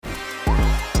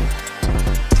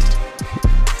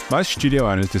Most studio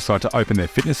owners decide to open their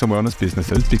fitness and wellness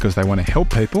businesses because they want to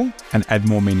help people and add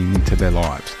more meaning into their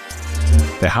lives.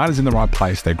 Their heart is in the right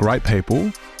place, they're great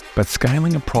people, but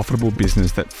scaling a profitable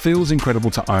business that feels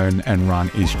incredible to own and run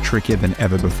is trickier than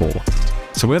ever before.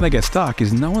 So where they get stuck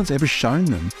is no one's ever shown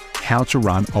them how to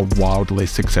run a wildly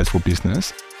successful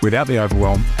business without the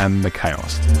overwhelm and the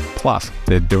chaos. Plus,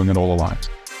 they're doing it all alone.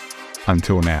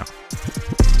 Until now.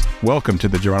 Welcome to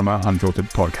the Geronimo Unfiltered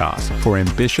podcast for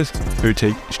ambitious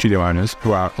boutique studio owners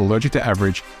who are allergic to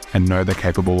average and know they're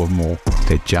capable of more.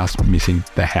 They're just missing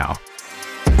the how.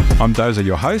 I'm Dozer,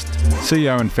 your host,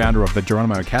 CEO and founder of the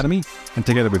Geronimo Academy, and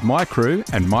together with my crew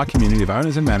and my community of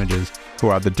owners and managers who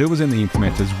are the doers and the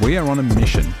implementers, we are on a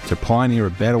mission to pioneer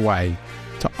a better way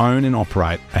to own and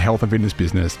operate a health and fitness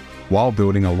business while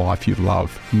building a life you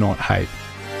love, not hate.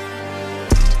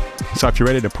 So if you're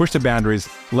ready to push the boundaries,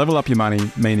 level up your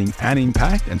money, meaning and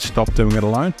impact, and stop doing it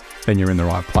alone, then you're in the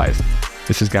right place.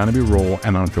 This is going to be raw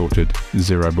and unfiltered,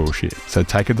 zero bullshit. So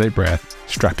take a deep breath,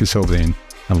 strap yourselves in,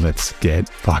 and let's get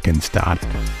fucking started.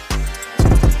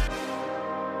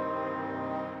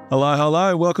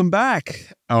 Hello, welcome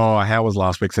back. Oh, how was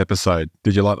last week's episode?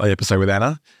 Did you like the episode with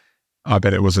Anna? I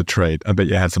bet it was a treat. I bet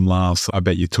you had some laughs. I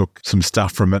bet you took some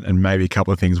stuff from it and maybe a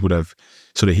couple of things would have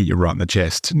sort of hit you right in the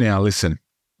chest. Now listen.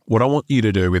 What I want you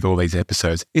to do with all these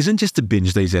episodes isn't just to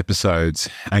binge these episodes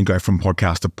and go from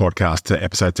podcast to podcast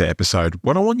to episode.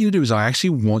 What I want you to do is I actually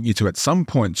want you to at some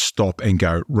point stop and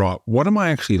go, right, what am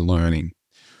I actually learning?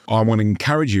 I want to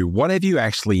encourage you, what have you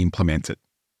actually implemented?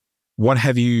 What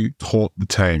have you taught the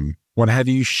team? What have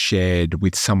you shared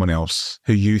with someone else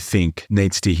who you think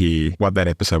needs to hear what that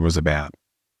episode was about?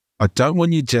 I don't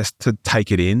want you just to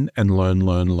take it in and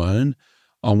learn.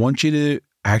 I want you to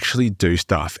actually do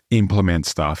stuff, implement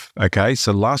stuff, okay?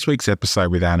 So last week's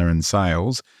episode with Anna and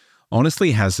sales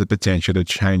honestly has the potential to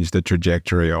change the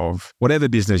trajectory of whatever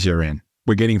business you're in.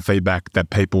 We're getting feedback that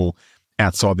people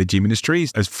outside the gym industry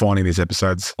is finding these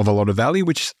episodes of a lot of value,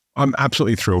 which I'm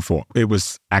absolutely thrilled for. It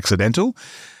was accidental,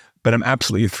 but I'm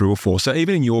absolutely thrilled for. So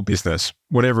even in your business,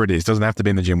 whatever it is, doesn't have to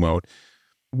be in the gym world,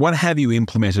 what have you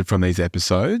implemented from these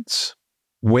episodes?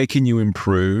 Where can you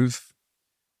improve?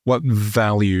 What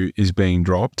value is being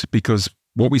dropped? Because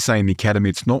what we say in the academy,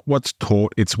 it's not what's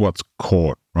taught, it's what's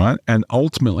caught, right? And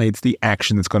ultimately, it's the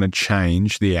action that's going to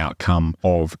change the outcome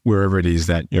of wherever it is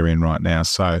that you're in right now.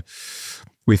 So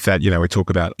with that, we talk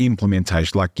about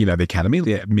implementation, like, the academy,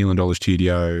 the $1 million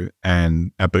studio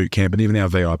and our boot camp and even our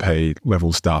VIP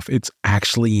level stuff. It's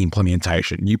actually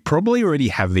implementation. You probably already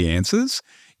have the answers.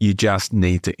 You just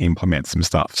need to implement some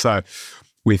stuff. So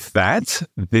with that,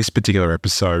 this particular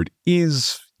episode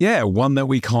is, one that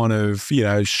we kind of,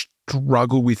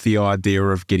 struggle with the idea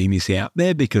of getting this out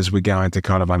there because we're going to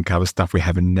kind of uncover stuff we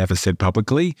haven't never said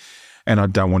publicly. And I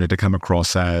don't want it to come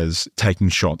across as taking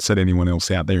shots at anyone else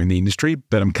out there in the industry,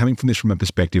 but I'm coming from this from a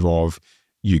perspective of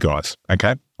you guys,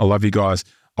 okay? I love you guys.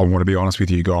 I want to be honest with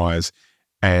you guys,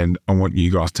 and I want you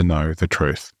guys to know the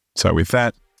truth. So with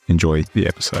that, enjoy the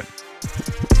episode.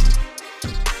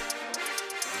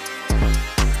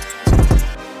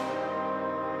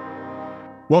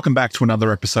 Welcome back to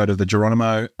another episode of the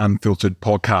Geronimo Unfiltered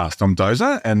podcast. I'm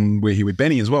Dozer, and we're here with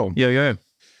Benny as well. Yo.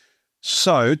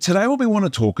 So today what we want to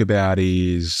talk about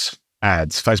is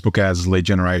ads, Facebook ads, lead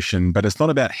generation, but it's not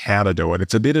about how to do it.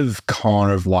 It's a bit of kind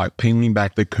of like peeling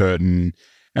back the curtain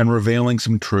and revealing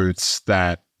some truths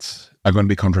that are going to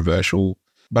be controversial.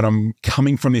 But I'm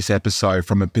coming from this episode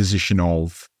from a position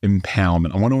of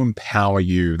empowerment. I want to empower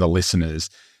you, the listeners,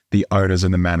 the owners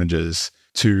and the managers,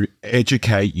 to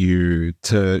educate you,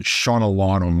 to shine a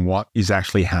light on what is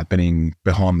actually happening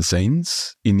behind the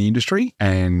scenes in the industry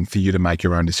and for you to make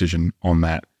your own decision on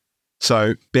that.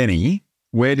 So, Benny,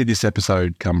 where did this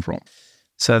episode come from?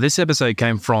 So this episode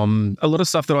came from a lot of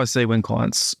stuff that I see when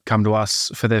clients come to us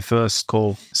for their first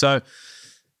call. So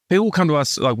people come to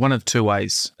us like one of two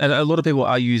ways. And a lot of people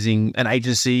are using an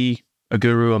agency, a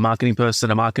guru, a marketing person,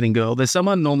 a marketing girl. There's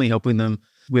someone normally helping them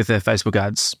with their Facebook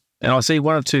ads. And I see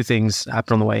one of two things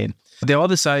happen on the way in. They'll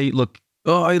either say, look,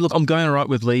 I'm going all right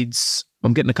with leads.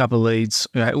 I'm getting a couple of leads.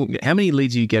 How many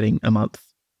leads are you getting a month?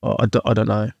 Oh, I don't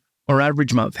know. Or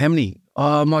average month, how many?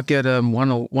 Oh, I might get one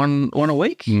a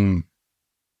week.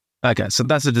 Okay, so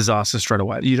that's a disaster straight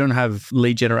away. You don't have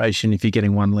lead generation if you're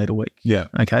getting one lead a week. Yeah.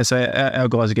 Okay, so our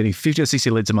guys are getting 50 or 60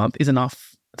 leads a month is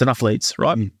enough. It's enough leads,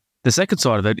 right? The second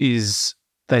side of it is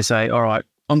they say, all right,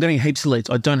 I'm getting heaps of leads.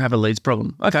 I don't have a leads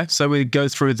problem. Okay, so we go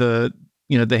through the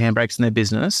handbrakes in their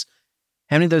business.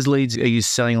 How many of those leads are you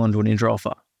selling onto an intra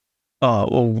offer? Oh,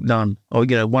 well, none. Or,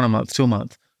 one a month, 2 a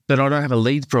month. but I don't have a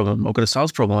leads problem. I've got a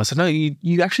sales problem. I said, no,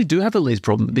 you actually do have a leads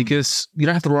problem because you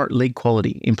don't have the right lead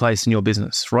quality in place in your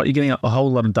business, right? You're getting a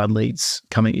whole lot of dud leads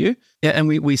coming at you. Yeah, and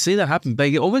we see that happen.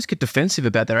 They always get defensive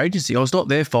about their agency. Oh, it's not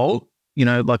their fault.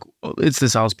 Like it's the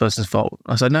salesperson's fault.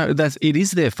 I said, no, it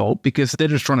is their fault because they're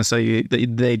just trying to say you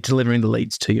that they're delivering the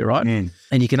leads to you, right? And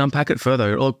you can unpack it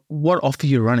further. Like, what offer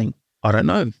you're running? I don't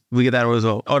know. We get that as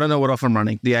well. I don't know what offer I'm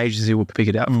running. The agency will pick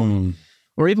it out for me.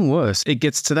 Or even worse, it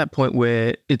gets to that point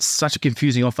where it's such a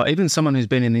confusing offer. Even someone who's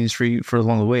been in the industry for as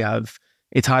long as we have,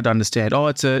 it's hard to understand. Oh,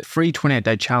 it's a free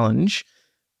 28-day challenge,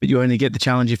 but you only get the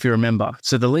challenge if you're a member.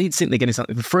 So the leads think they're getting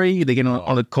something for free. They're getting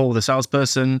on a call with a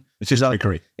salesperson. It's just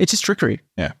trickery. It's just trickery.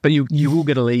 Yeah. But you will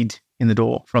get a lead in the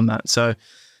door from that. So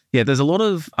yeah, there's a lot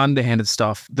of underhanded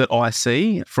stuff that I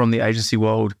see from the agency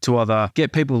world to either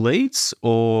get people leads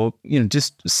or,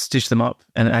 just stitch them up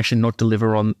and actually not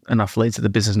deliver on enough leads that the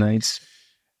business needs.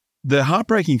 The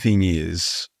heartbreaking thing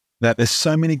is that there's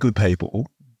so many good people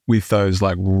with those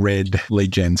like red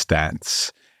lead gen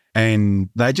stats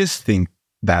and they just think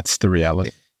that's the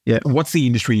reality. Yeah. What's the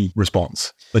industry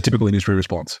response? The typical industry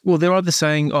response? Well, they're either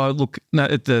saying, oh, look, no,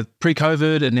 at the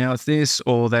pre-COVID and now it's this,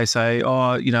 or they say,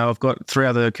 oh, I've got 3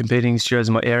 other competing studios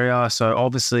in my area, so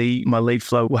obviously my lead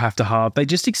flow will have to halve. They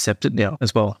just accept it now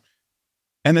as well.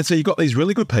 And then so you've got these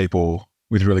really good people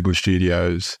with really good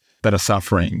studios that are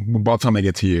suffering by the time they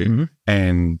get to you. Mm-hmm.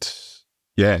 And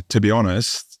yeah, to be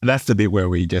honest, that's the bit where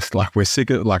we just we're sick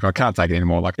of, I can't take it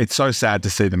anymore. It's so sad to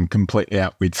see them completely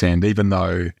out with sand, even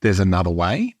though there's another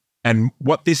way. And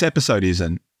what this episode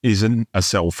isn't a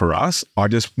sell for us. I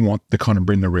just want to kind of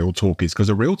bring the real talk is, because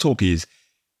the real talk is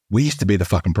we used to be the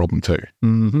fucking problem too.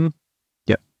 Mm-hmm.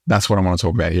 Yep. That's what I want to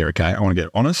talk about here, okay? I want to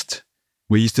get honest.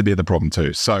 We used to be the problem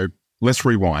too. So let's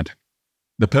rewind.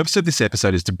 The purpose of this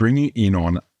episode is to bring you in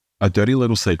on a dirty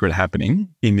little secret happening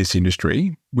in this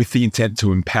industry with the intent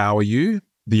to empower you,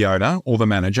 the owner or the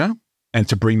manager, and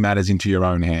to bring matters into your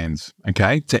own hands,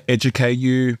 okay? To educate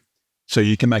you so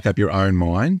you can make up your own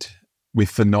mind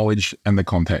with the knowledge and the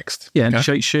context. Yeah, and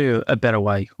show you a better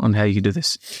way on how you can do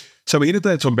this. So we're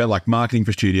going to talk about marketing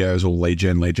for studios or lead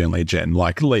gen,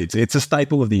 like leads. It's a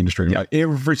staple of the industry. Yeah. Right?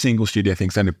 Every single studio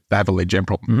thinks they have a lead gen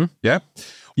problem. Mm-hmm. Yeah.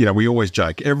 We always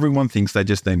joke. Everyone thinks they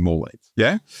just need more leads.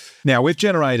 Yeah. Now we've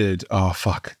generated, how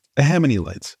many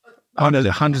leads?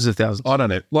 Hundreds of thousands. I don't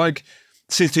know.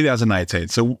 Since 2018.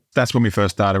 So that's when we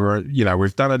first started.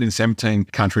 We've done it in 17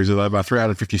 countries with over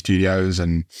 350 studios.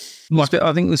 And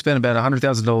I think we spent about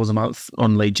 $100,000 a month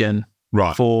on lead gen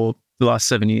for the last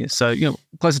 7 years. So,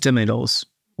 close to $10 million.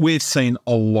 We've seen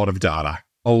a lot of data.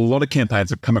 A lot of campaigns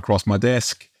have come across my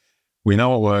desk. We know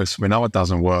what works. We know what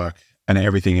doesn't work. And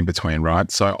everything in between,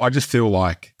 right? So I just feel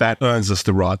like that earns us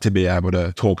the right to be able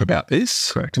to talk about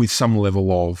this with some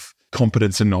level of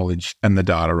competence and knowledge and the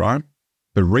data, right?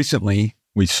 But recently,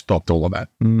 we stopped all of that.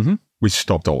 Mm-hmm. We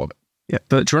stopped all of it. Yeah,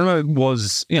 but Geronimo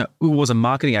was, it was a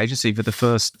marketing agency for the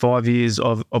first 5 years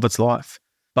of its life.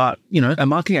 But, a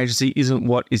marketing agency isn't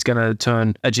what is going to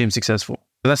turn a gym successful.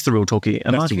 That's the real talk here.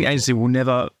 A marketing agency will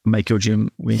never make your gym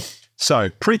win. So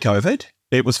pre-COVID,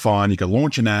 it was fine. You could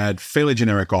launch an ad, fairly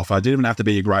generic offer. Didn't even have to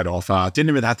be a great offer. Didn't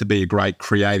even have to be a great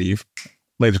creative.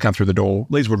 Leads would come through the door.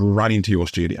 Leads would run into your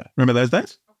studio. Remember those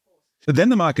days? But then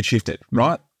the market shifted,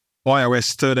 right?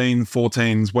 iOS 13,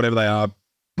 14s, whatever they are,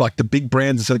 the big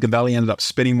brands in Silicon Valley ended up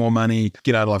spending more money,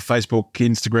 like Facebook,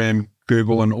 Instagram,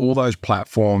 Google, and all those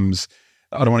platforms.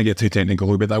 I don't want to get too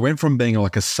technical, but they went from being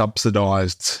a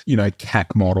subsidized,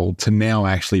 CAC model to now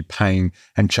actually paying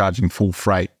and charging full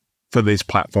freight for these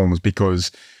platforms because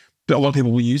a lot of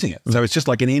people were using it. So it's just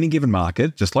like in any given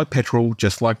market, just like petrol,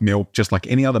 just like milk, just like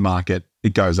any other market,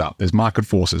 it goes up. There's market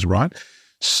forces, right?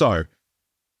 So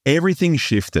everything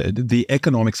shifted. The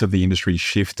economics of the industry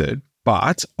shifted,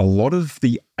 but a lot of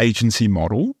the agency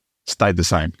model stayed the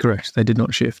same. Correct. They did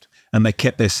not shift. And they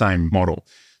kept their same model.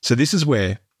 So this is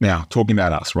where, now talking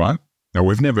about us, right? Now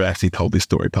we've never actually told this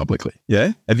story publicly.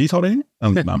 Yeah? Have you told anyone?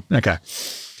 Mum. Okay.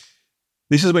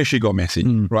 This is where she got messy,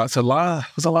 right? So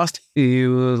was it last year?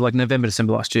 It was November,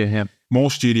 December last year, yeah. More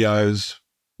studios.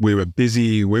 We were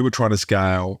busy. We were trying to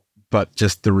scale, but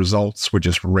just the results were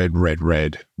just red,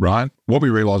 right? What we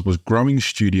realized was growing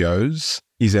studios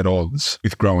is at odds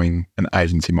with growing an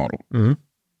agency model. Mm-hmm.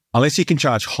 Unless you can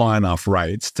charge high enough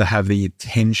rates to have the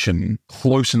attention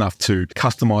close enough to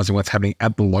customizing what's happening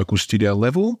at the local studio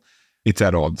level, it's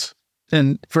at odds.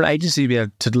 And for an agency to be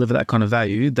able to deliver that kind of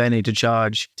value, they need to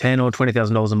charge $10,000 or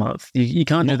 $20,000 a month. You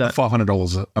can't do that.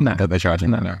 $500 a month that they're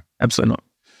charging. No, absolutely not.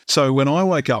 So when I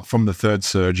woke up from the third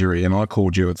surgery and I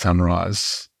called you at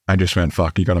sunrise, I just went,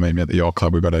 fuck, you got to meet me at the yacht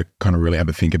club. We've got to kind of really have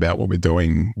a think about what we're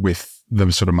doing with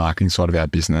the sort of marketing side of our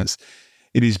business.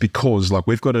 It is because like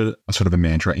we've got a sort of a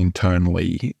mantra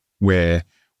internally where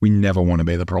we never want to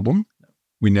be the problem.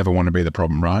 We never want to be the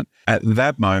problem, right? At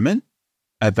that moment,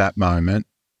 I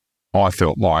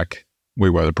felt like we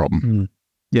were the problem.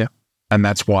 Yeah. And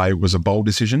that's why it was a bold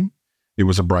decision. It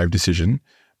was a brave decision,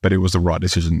 but it was the right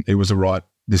decision. It was the right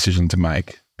decision to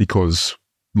make because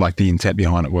like the intent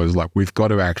behind it was like, we've got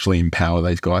to actually empower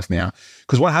these guys now.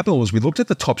 Because what happened was we looked at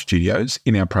the top studios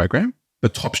in our program,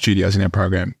 and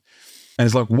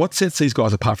it's like, what sets these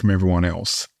guys apart from everyone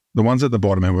else? The ones at the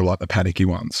bottom were like the panicky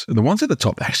ones. The ones at the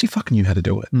top, they actually fucking knew how to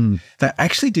do it. They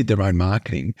actually did their own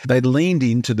marketing. They leaned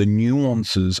into the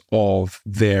nuances of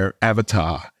their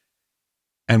avatar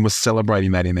and was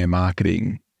celebrating that in their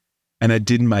marketing. And it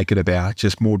didn't make it about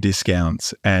just more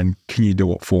discounts and can you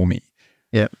do it for me?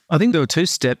 Yeah. I think there were two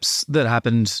steps that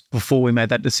happened before we made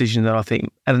that decision that I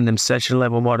think at an obsession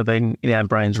level might have been in our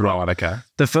brains. Right, okay.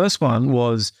 The first one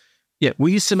was,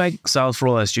 we used to make sales for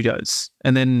all our studios.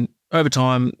 And then over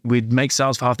time, we'd make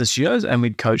sales for half the studios and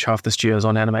we'd coach half the studios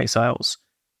on how to make sales.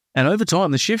 And over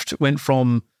time, the shift went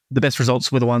from the best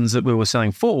results were the ones that we were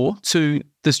selling for to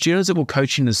the studios that were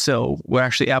coaching to sell were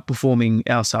actually outperforming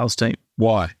our sales team.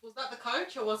 Why? Was that the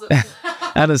coach or was it?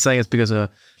 Anna's saying it's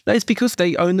because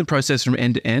they own the process from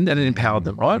end to end and it empowered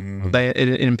them, right?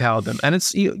 It empowered them. And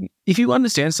it's if you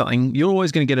understand something, you're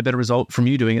always going to get a better result from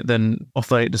you doing it than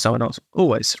offloading it to someone else.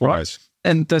 Always, right? Always.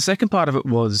 And the second part of it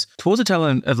was towards the tail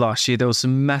end of last year, there was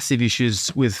some massive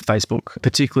issues with Facebook,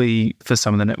 particularly for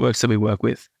some of the networks that we work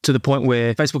with, to the point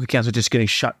where Facebook accounts were just getting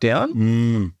shut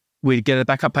down. We'd get a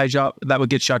backup page up, that would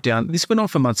get shut down. This went on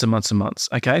for months and months and months.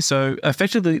 Okay. So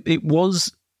effectively, it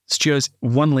was Studio's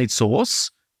one lead source,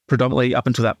 predominantly up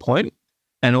until that point.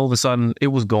 And all of a sudden, it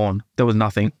was gone. There was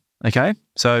nothing. Okay.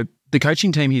 So the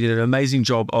coaching team here did an amazing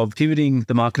job of pivoting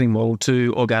the marketing model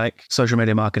to organic social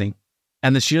media marketing.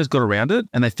 And the studios got around it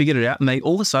and they figured it out. And they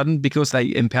all of a sudden, because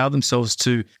they empowered themselves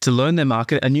to learn their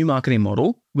market, a new marketing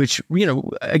model, which,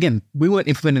 again, we weren't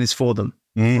implementing this for them,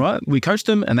 right? We coached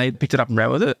them and they picked it up and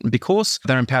ran with it. And because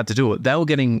they're empowered to do it, they were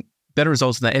getting better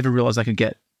results than they ever realized they could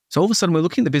get. So all of a sudden, we're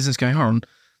looking at the business going, on,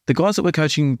 the guys that we're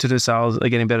coaching to do sales are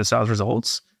getting better sales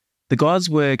results. The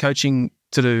guys we're coaching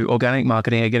to do organic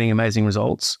marketing are getting amazing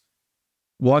results.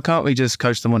 Why can't we just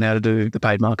coach them on how to do the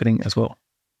paid marketing as well?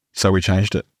 So we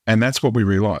changed it. And that's what we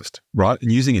realized, right?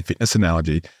 And using a fitness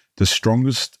analogy, the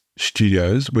strongest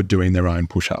studios were doing their own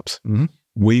push-ups.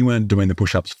 We weren't doing the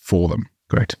push-ups for them.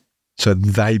 Correct. So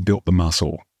they built the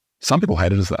muscle. Some people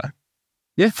hated us though.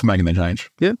 Yeah. For making the change.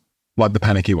 Yeah. Like the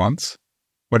panicky ones.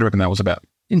 What do you reckon that was about?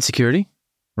 Insecurity.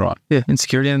 Right. Yeah,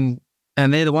 insecurity.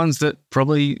 And they're the ones that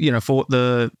probably, fought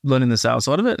the learning the sales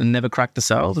side of it and never cracked the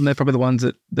sales. And they're probably the ones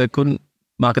that couldn't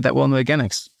market that well in the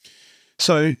organics.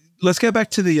 So let's go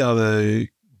back to the other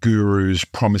gurus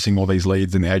promising all these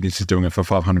leads and the agencies doing it for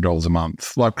 $500 a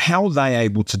month. Like, how are they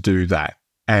able to do that?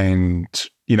 And,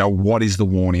 what is the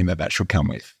warning that should come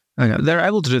with? Okay. They're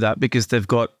able to do that because they've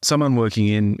got someone working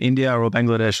in India or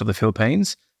Bangladesh or the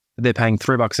Philippines that they're paying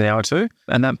 $3 an hour to,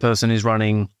 and that person is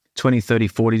running 20, 30,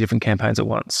 40 different campaigns at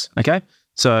once. Okay.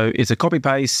 So it's a copy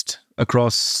paste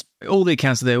across all the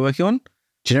accounts that they're working on,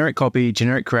 generic copy,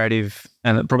 generic creative,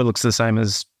 and it probably looks the same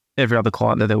as every other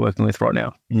client that they're working with right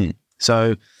now.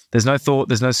 So there's no thought,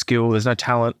 there's no skill, there's no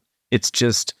talent. It's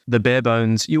just the bare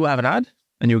bones. You will have an ad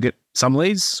and you'll get some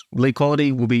leads. Lead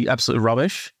quality will be absolutely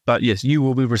rubbish, but yes, you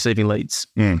will be receiving leads.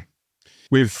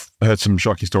 We've heard some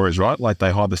shocking stories, right? Like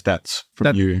they hide the stats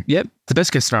from you. Yep. The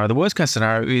best case scenario. The worst case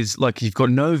scenario is like you've got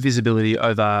no visibility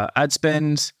over ad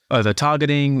spend, over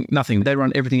targeting, nothing. They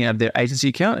run everything out of their agency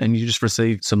account and you just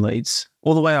receive some leads.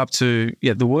 All the way up to,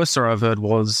 the worst story I've heard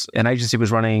was an agency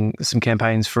was running some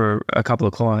campaigns for a couple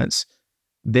of clients.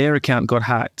 Their account got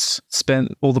hacked,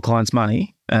 spent all the clients'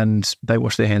 money, and they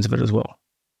washed their hands of it as well.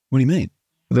 What do you mean?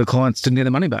 The clients didn't get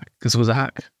their money back because it was a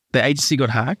hack. The agency got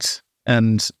hacked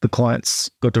and the clients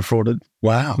got defrauded.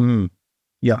 Wow.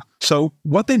 Yeah. So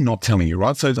what they're not telling you,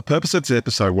 right? So the purpose of this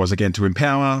episode was, again, to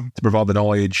empower, to provide the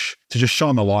knowledge, to just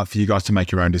shine the light for you guys to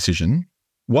make your own decision.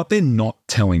 What they're not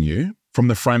telling you from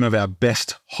the frame of our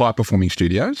best high-performing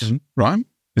studios, right,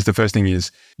 is the first thing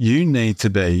is you need to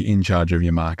be in charge of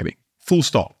your marketing. Full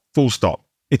stop. Full stop.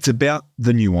 It's about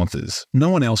the nuances. No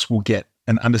one else will get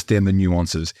and understand the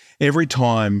nuances. Every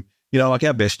time, like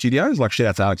our best studios, like shout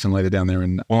out to Alex and Lita down there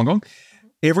in Wollongong,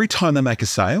 every time they make a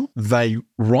sale, they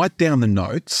write down the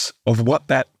notes of what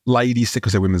that lady said,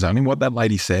 because they're women's only, what that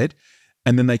lady said,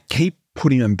 and then they keep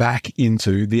putting them back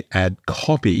into the ad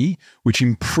copy, which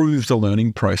improves the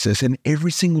learning process. And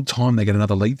every single time they get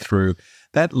another lead through,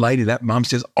 that lady, that mum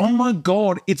says, oh my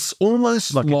God, it's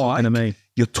almost like you're talking to me.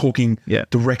 You're talking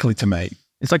directly to me.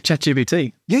 It's like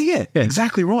ChatGPT. Yeah,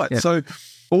 exactly right. Yeah. So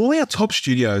all our top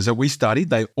studios that we studied,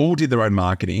 they all did their own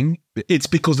marketing. It's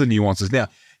because of the nuances. Now,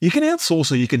 you can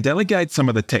outsource or you can delegate some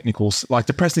of the technicals, like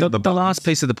the pressing of the The last buttons.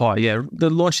 piece of the pie, yeah. The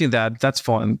launching of that, that's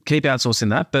fine. Keep outsourcing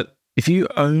that. But if you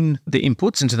own the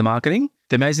inputs into the marketing,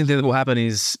 the amazing thing that will happen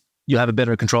is you'll have a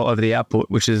better control over the output,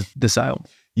 which is the sale.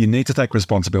 You need to take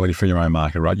responsibility for your own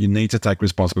market, right? You need to take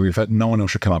responsibility for it. No one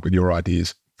else should come up with your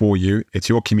ideas for you. It's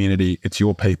your community. It's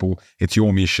your people. It's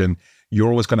your mission. You're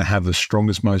always going to have the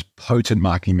strongest, most potent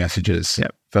marketing messages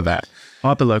for that.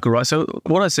 Hyper-local, right? So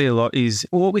what I see a lot is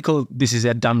what we call this is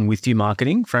our done with you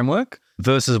marketing framework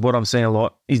versus what I'm seeing a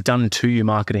lot is done to you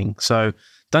marketing. So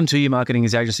done to you marketing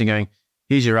is the agency going,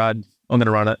 here's your ad, I'm going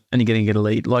to run it, and you're going to get a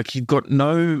lead. Like you've got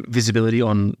no visibility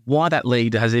on why that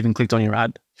lead has even clicked on your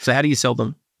ad. So how do you sell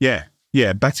them? Yeah.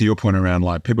 Back to your point around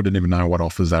like people didn't even know what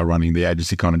offers they were running. The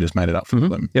agency kind of just made it up for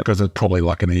them because it's probably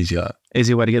like an easier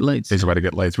way to get leads. Easier way to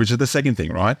get leads, which is the second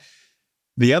thing, right?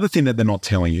 The other thing that they're not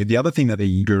telling you, the other thing that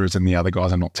the gurus and the other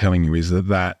guys are not telling you is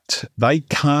that they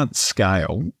can't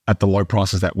scale at the low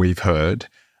prices that we've heard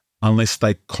unless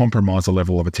they compromise the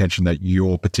level of attention that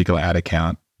your particular ad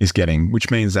account is getting, which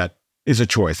means that is a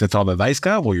choice. It's either they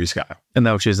scale or you scale. And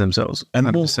they'll choose themselves.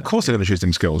 And well, of course they're going to choose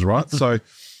themselves, right? So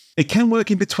it can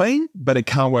work in between, but it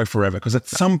can't work forever because at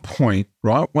some point,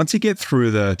 right, once you get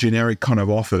through the generic kind of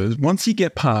offers, once you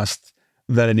get past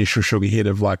that initial sugar hit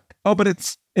of like, oh, but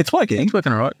it's working. It's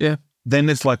working all right, yeah. Then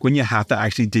it's like when you have to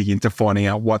actually dig into finding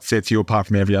out what sets you apart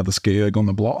from every other ski erg on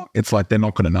the block, it's like they're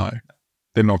not going to know.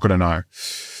 They're not going to know.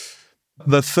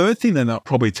 The third thing they're not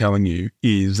probably telling you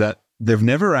is that they've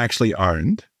never actually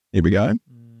owned, here we go,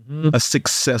 a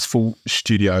successful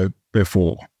studio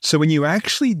before. So when you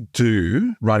actually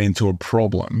do run into a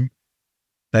problem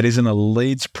that isn't a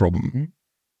leads problem,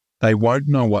 they won't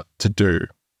know what to do.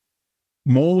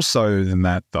 More so than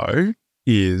that, though,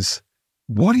 is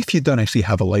what if you don't actually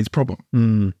have a leads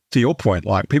problem? To your point,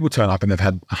 like people turn up and they've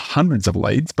had hundreds of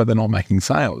leads, but they're not making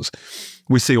sales.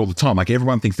 We see all the time, like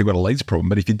everyone thinks they've got a leads problem,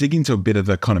 but if you dig into a bit of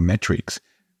the kind of metrics,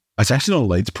 it's actually not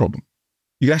a leads problem.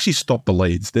 You can actually stop the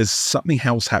leads. There's something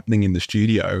else happening in the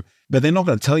studio, but they're not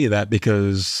going to tell you that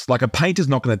because like a painter's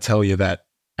not going to tell you that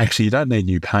actually you don't need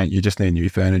new paint, you just need new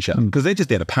furniture because they're just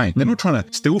there to paint. They're not trying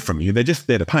to steal from you. They're just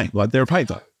there to paint. Like they're a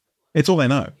painter. It's all they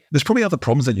know. There's probably other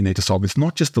problems that you need to solve. It's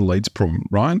not just the leads problem,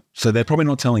 right? So they're probably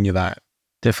not telling you that.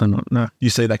 Definitely not, no. You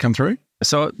see that come through?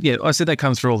 So, yeah, I said that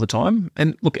comes through all the time.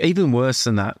 And look, even worse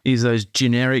than that is those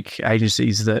generic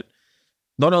agencies that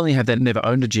not only have they never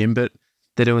owned a gym, but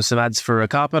they're doing some ads for a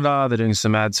carpenter, they're doing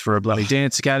some ads for a bloody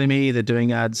dance academy, they're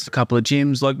doing ads for a couple of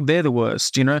gyms. Like, they're the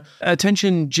worst, you know?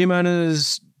 Attention, gym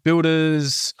owners,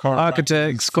 builders,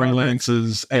 architects,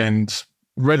 freelancers, and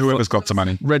whoever's got some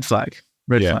money. Red flag.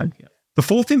 Red flag. Yeah. The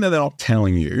fourth thing that they're not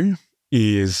telling you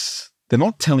is they're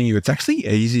not telling you it's actually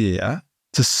easier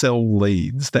to sell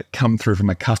leads that come through from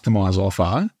a customized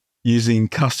offer using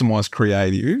customized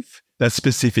creative that's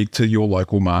specific to your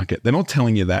local market. They're not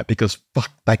telling you that because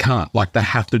they can't. Like they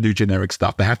have to do generic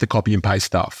stuff. They have to copy and paste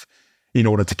stuff in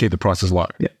order to keep the prices low,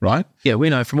 right? Yeah, we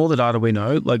know from all the data we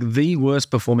know, like the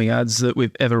worst performing ads that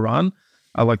we've ever run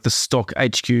are like the stock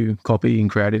HQ copy and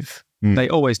creative. They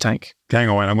always tank. Hang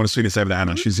on, I'm going to swing this over to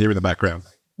Anna. She's here in the background.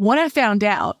 What I found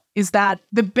out is that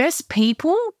the best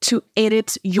people to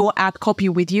edit your ad copy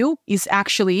with you is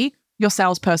actually your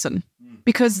salesperson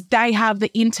because they have the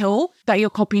intel that your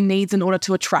copy needs in order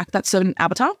to attract that certain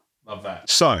avatar. Love that.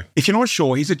 So if you're not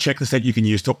sure, here's a checklist that you can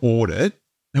use to audit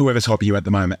whoever's helping you at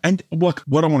the moment. And what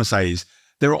I want to say is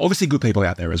there are obviously good people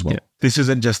out there as well. Yeah. This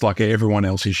isn't just like everyone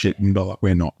else is shit and like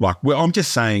we're not. Like I'm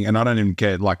just saying, and I don't even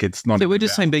care, like it's not. So we're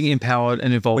just saying being empowered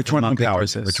and involved. We're trying to empower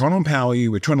you. We're trying to empower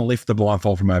you. We're trying to lift the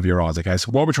blindfold from over your eyes, okay?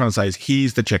 So what we're trying to say is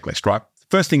here's the checklist, right?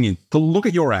 First thing is to look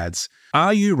at your ads.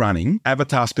 Are you running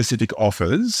avatar-specific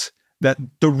offers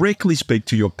that directly speak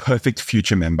to your perfect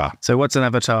future member? So what's an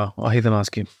avatar? I'll hear them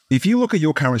ask you. If you look at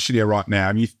your current studio right now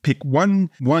and you pick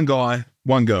one guy,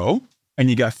 one girl, and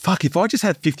you go, fuck, if I just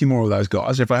had 50 more of those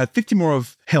guys, if I had 50 more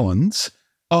of Helens,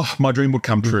 oh, my dream would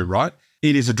come true, right?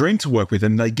 It is a dream to work with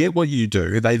and they get what you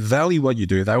do. They value what you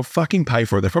do. They'll fucking pay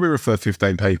for it. They probably refer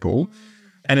 15 people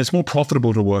and it's more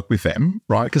profitable to work with them,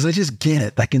 right? Because they just get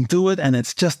it. They can do it and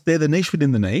it's just, they're the niche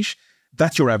within the niche.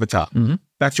 That's your avatar.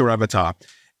 That's your avatar.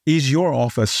 Is your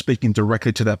offer speaking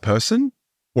directly to that person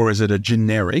or is it a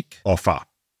generic offer?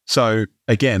 So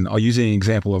again, I'll use an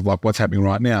example of like what's happening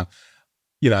right now.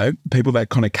 You know, people that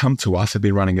kind of come to us have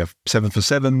been running a 7 for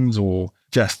 7s or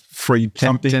just free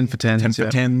something. 10 for 10s. 10 for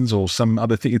 10s or some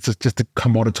other thing. It's just a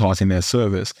commoditizing their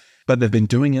service. But they've been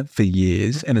doing it for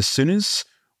years. And as soon as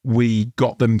we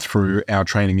got them through our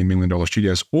training in $1 Million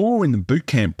Studios or in the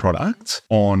bootcamp product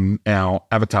on our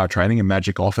avatar training and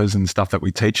magic offers and stuff that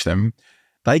we teach them.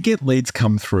 They get leads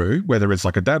come through, whether it's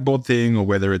like a dad board thing or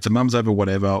whether it's a mum's over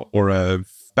whatever or a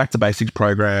back to basics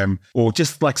program or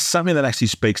just like something that actually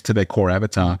speaks to their core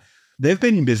avatar. They've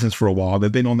been in business for a while.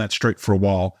 They've been on that street for a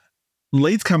while.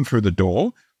 Leads come through the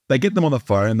door. They get them on the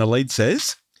phone and the lead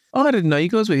says, "Oh, I didn't know you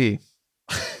guys were here."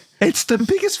 It's the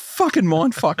biggest fucking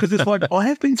mindfuck because it's like, I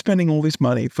have been spending all this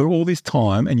money for all this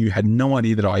time and you had no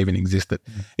idea that I even existed.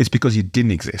 It's because you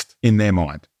didn't exist in their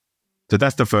mind. So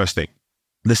that's the first thing.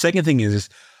 The second thing is,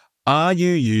 are you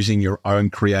using your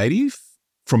own creative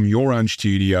from your own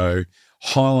studio,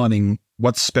 highlighting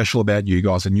what's special about you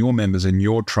guys and your members and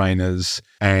your trainers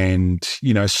and,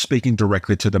 you know, speaking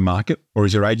directly to the market? Or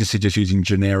is your agency just using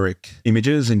generic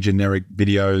images and generic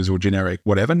videos or generic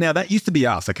whatever? Now, that used to be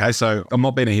us, okay? So I'm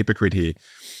not being a hypocrite here.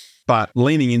 But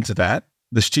leaning into that,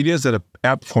 the studios that are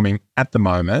outperforming at the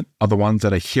moment are the ones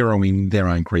that are heroing their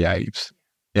own creatives,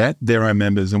 yeah, their own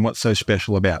members and what's so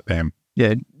special about them.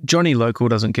 Yeah, Johnny Local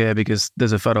doesn't care because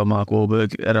there's a photo of Mark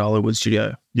Wahlberg at a Hollywood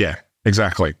studio. Yeah,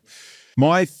 exactly.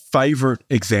 My favorite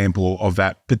example of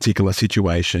that particular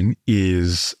situation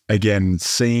is, again,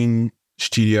 seeing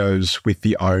studios with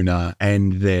the owner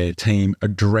and their team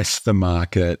address the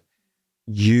market,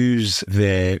 use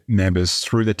their members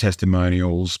through the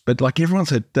testimonials. But like everyone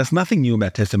said, there's nothing new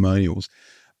about testimonials.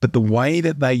 But the way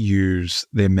that they use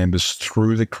their members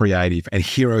through the creative and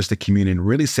heroes the community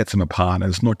really sets them apart. And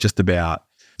it's not just about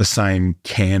the same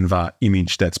Canva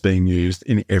image that's being used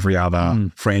in every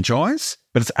other franchise,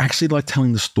 but it's actually like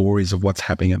telling the stories of what's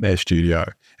happening at their studio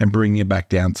and bringing it back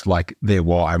down to like their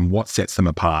why and what sets them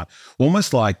apart.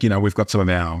 Almost like, you know, we've got some of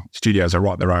our studios that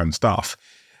write their own stuff.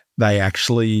 They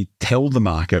actually tell the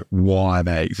market why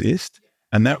they exist.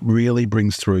 And that really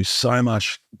brings through so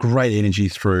much great energy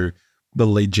through the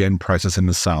lead gen process and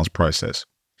the sales process.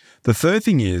 The third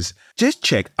thing is just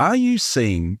check, are you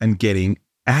seeing and getting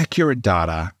accurate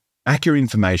data, accurate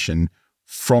information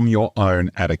from your own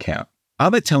ad account?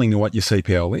 Are they telling you what your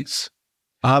CPL is?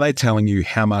 Are they telling you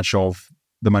how much of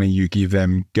the money you give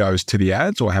them goes to the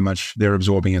ads or how much they're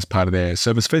absorbing as part of their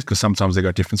service fees? Because sometimes they've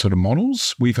got different sort of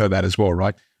models. We've heard that as well,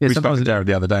 right? Yeah, we spoke to Jared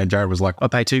the other day and Jared was like, I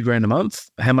pay $2,000 a month.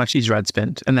 How much is your ad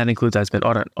spend? And that includes ad spend.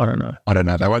 I don't know. I don't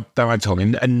know. They won't tell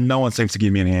me. And no one seems to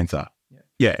give me an answer.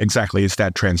 Yeah, exactly. It's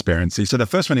that transparency. So the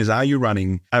first one is, are you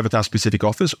running avatar-specific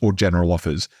offers or general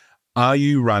offers? Are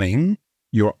you running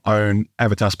your own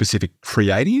avatar-specific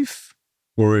creative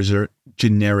or is it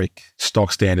generic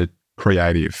stock standard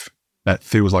creative that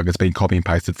feels like it's been copy and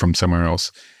pasted from somewhere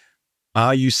else?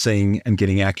 Are you seeing and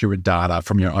getting accurate data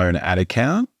from your own ad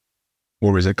account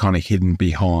or is it kind of hidden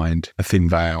behind a thin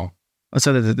veil?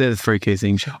 So they're the three key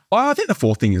things. I think the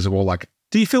fourth thing is, well, like,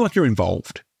 do you feel like you're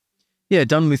involved? Yeah,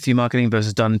 done with your marketing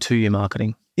versus done to your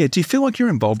marketing. Yeah, do you feel like you're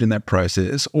involved in that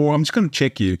process? Or I'm just going to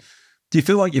check you. Do you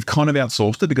feel like you've kind of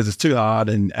outsourced it because it's too hard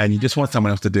and you just want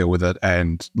someone else to deal with it?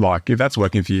 And like, if that's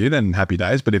working for you, then happy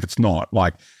days. But if it's not,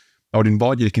 like, I would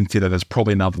invite you to consider there's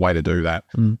probably another way to do that.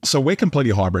 So we're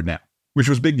completely hybrid now, which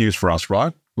was big news for us,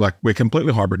 right? Like, we're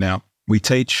completely hybrid now. We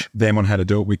teach them on how to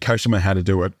do it. We coach them on how to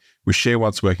do it. We share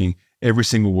what's working every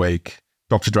single week.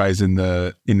 Dr. Dre's in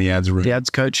the ads room. The ads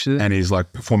coach. And he's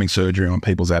like performing surgery on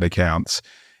people's ad accounts.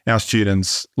 Our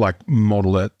students like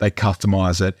model it, they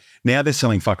customize it. Now they're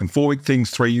selling fucking 4-week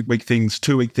things, 3-week things,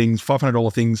 2-week things,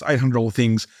 $500 things, $800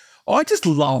 things. I just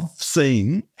love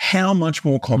seeing how much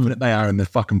more confident they are in the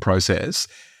fucking process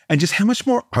and just how much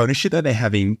more ownership that they're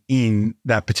having in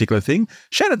that particular thing.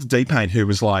 Shout out to D-Pain, who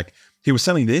was like, he was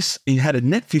selling this. He had a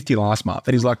net 50 last month.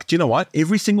 And he's like, do you know what?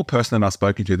 Every single person that I've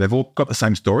spoken to, they've all got the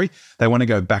same story. They want to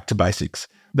go back to basics.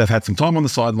 They've had some time on the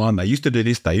sideline. They used to do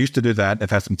this. They used to do that. They've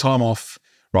had some time off,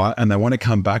 right? And they want to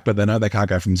come back, but they know they can't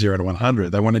go from 0 to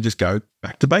 100. They want to just go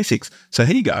back to basics. So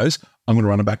he goes, I'm going to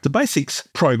run a back to basics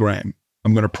program.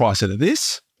 I'm going to price it at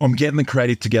this. I'm getting the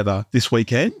creative together this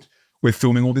weekend. We're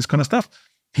filming all this kind of stuff.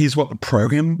 Here's what the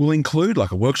program will include,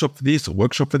 like a workshop for this, a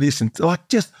workshop for this. And like,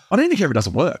 just, I don't even care if it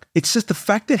doesn't work. It's just the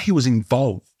fact that he was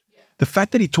involved, the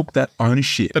fact that he took that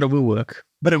ownership. But it will work.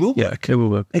 But it will work. It will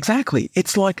work. Exactly.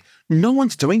 It's like no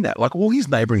one's doing that. Like all his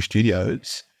neighboring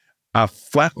studios are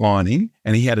flatlining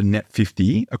and he had a net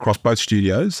 50 across both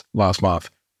studios last month.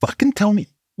 Fucking tell me.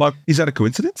 Like, is that a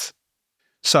coincidence?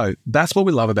 So that's what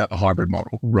we love about the hybrid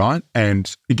model, right?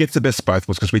 And it gets the best of both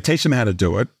worlds because we teach them how to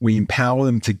do it. We empower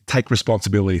them to take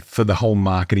responsibility for the whole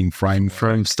marketing frame.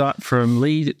 From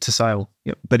lead to sale.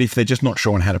 Yep. But if they're just not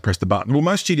sure on how to press the button, well,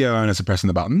 most studio owners are pressing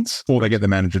the buttons, or they get the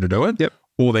manager to do it. Yep.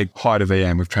 Or they hire a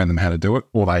VM, we've trained them how to do it,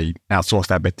 or they outsource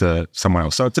that bit to someone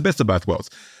else. So it's the best of both worlds.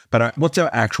 But what's our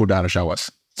actual data show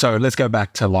us? So let's go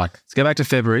back to Let's go back to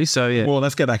February. So yeah. Well,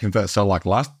 let's go back in first. So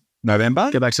last November?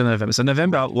 Go back to November. So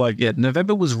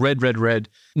November was red,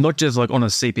 not just on a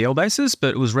CPL basis,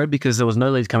 but it was red because there was no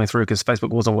leads coming through because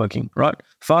Facebook wasn't working, right?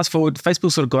 Fast forward,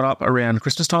 Facebook sort of got up around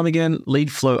Christmas time again.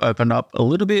 Lead flow opened up a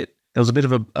little bit. There was a bit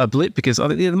of a blip because I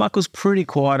think the market was pretty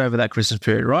quiet over that Christmas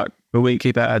period, right? But we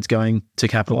keep our ads going to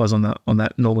capitalize on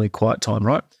that normally quiet time,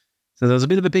 right? So there was a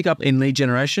bit of a pickup in lead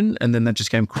generation, and then that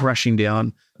just came crashing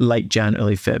down late Jan,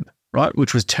 early Feb, right?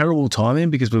 Which was terrible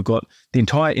timing because we've got the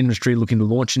entire industry looking to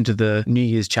launch into the New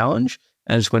Year's challenge,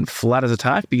 and it just went flat as a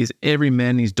tack because every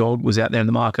man and his dog was out there in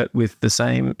the market with the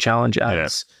same challenge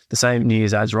ads, the same New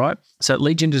Year's ads, right? So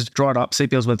lead gen just dried up.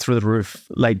 CPLs went through the roof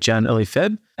late Jan, early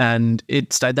Feb, and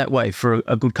it stayed that way for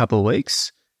a good couple of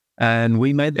weeks. And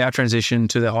we made our transition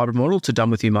to the hybrid model to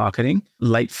done with you marketing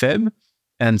late Feb.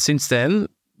 And since then,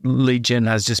 lead gen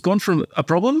has just gone from a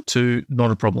problem to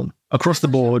not a problem across the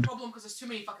board. Problem because there's too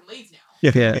many fucking leads now.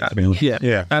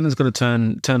 Yeah. Anna's got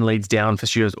to turn leads down for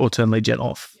studios or turn lead gen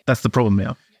off. That's the problem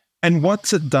now. And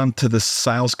what's it done to the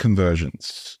sales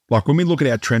conversions? Like when we look at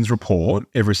our trends report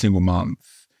every single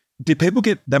month, did people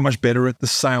get that much better at the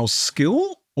sales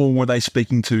skill, or were they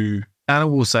speaking to? Anna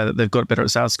will say that they've got better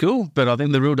at sales skill, but I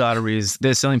think the real data is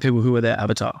they're selling people who are their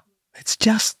avatar. It's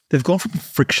just they've gone from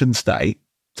friction state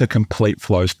to complete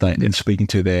flow state and speaking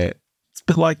to their.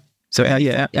 But so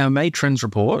our May trends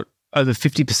report, over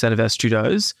 50% of our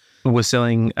studios were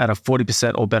selling at a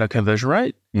 40% or better conversion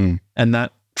rate, and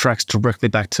that tracks directly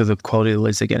back to the quality of the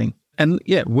leads they're getting. And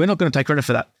yeah, we're not going to take credit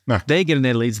for that. No. They're getting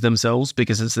their leads themselves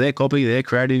because it's their copy, their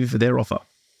creative, their offer.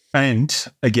 And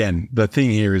again, the thing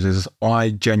here is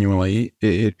I genuinely,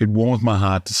 it warms my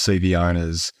heart to see the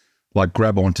owners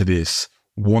grab onto this,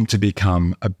 want to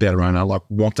become a better owner,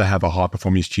 want to have a high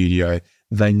performing studio.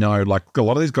 They know, a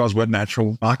lot of these guys weren't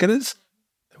natural marketers.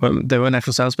 They were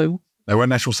natural salespeople.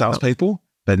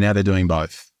 But now they're doing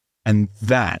both. And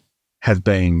that has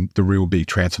been the real big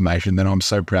transformation that I'm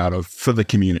so proud of for the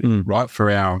community, right? For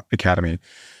our academy.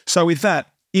 So with that,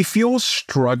 if you're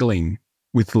struggling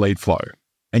with lead flow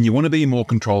and you want to be in more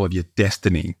control of your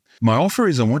destiny, my offer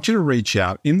is I want you to reach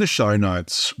out. In the show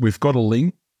notes, we've got a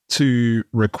link to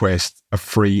request a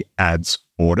free ads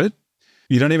audit.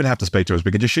 You don't even have to speak to us.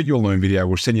 We can just shoot you a Loom video.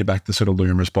 We'll send you back the sort of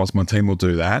Loom response. My team will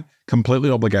do that.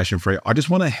 Completely obligation free. I just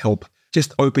want to help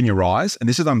just open your eyes. And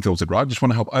this is unfiltered, right? I just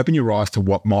want to help open your eyes to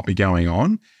what might be going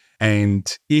on.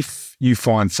 And if you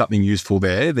find something useful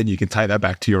there, then you can take that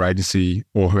back to your agency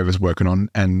or whoever's working on,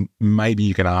 and maybe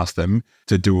you can ask them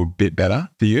to do a bit better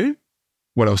for you.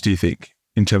 What else do you think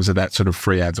in terms of that sort of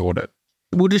free ads audit?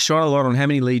 We'll just shine a light on how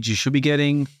many leads you should be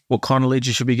getting, what kind of leads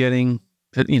you should be getting.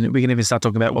 We can even start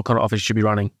talking about what kind of offers you should be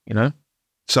running,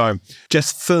 So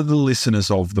just for the listeners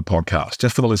of the podcast,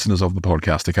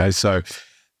 okay? So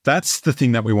that's the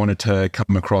thing that we wanted to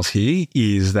come across here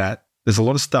is that there's a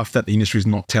lot of stuff that the industry is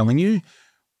not telling you.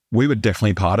 We were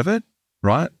definitely part of it,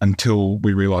 right? Until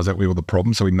we realized that we were the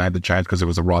problem. So we made the change because it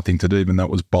was the right thing to do, even though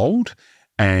it was bold.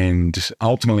 And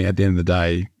ultimately, at the end of the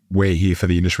day, we're here for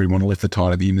the industry. We want to lift the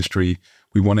tide of the industry.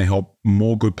 We want to help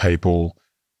more good people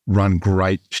run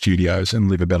great studios and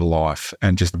live a better life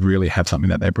and just really have something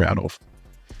that they're proud of.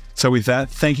 So with that,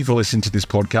 thank you for listening to this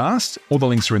podcast. All the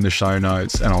links are in the show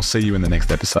notes, and I'll see you in the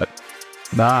next episode.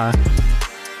 Bye.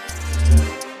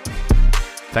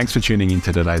 Thanks for tuning in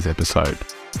to today's episode.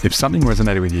 If something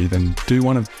resonated with you, then do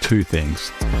one of two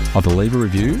things. Either leave a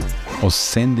review or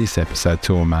send this episode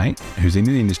to a mate who's in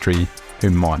the industry who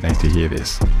might need to hear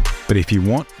this. But if you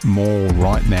want more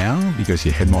right now, because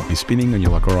your head might be spinning and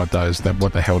you're like, all right,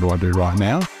 what the hell do I do right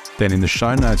now? Then in the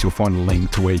show notes, you'll find a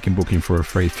link to where you can book in for a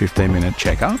free 15-minute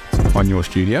checkup on your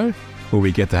studio, where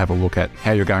we get to have a look at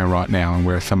how you're going right now and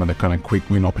where some of the kind of quick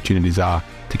win opportunities are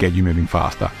to get you moving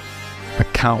faster. I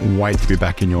can't wait to be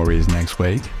back in your ears next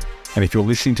week. And if you're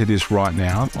listening to this right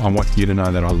now, I want you to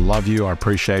know that I love you, I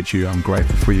appreciate you, I'm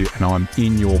grateful for you, and I'm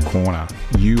in your corner.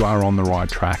 You are on the right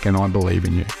track and I believe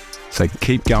in you. So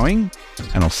keep going,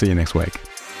 and I'll see you next week.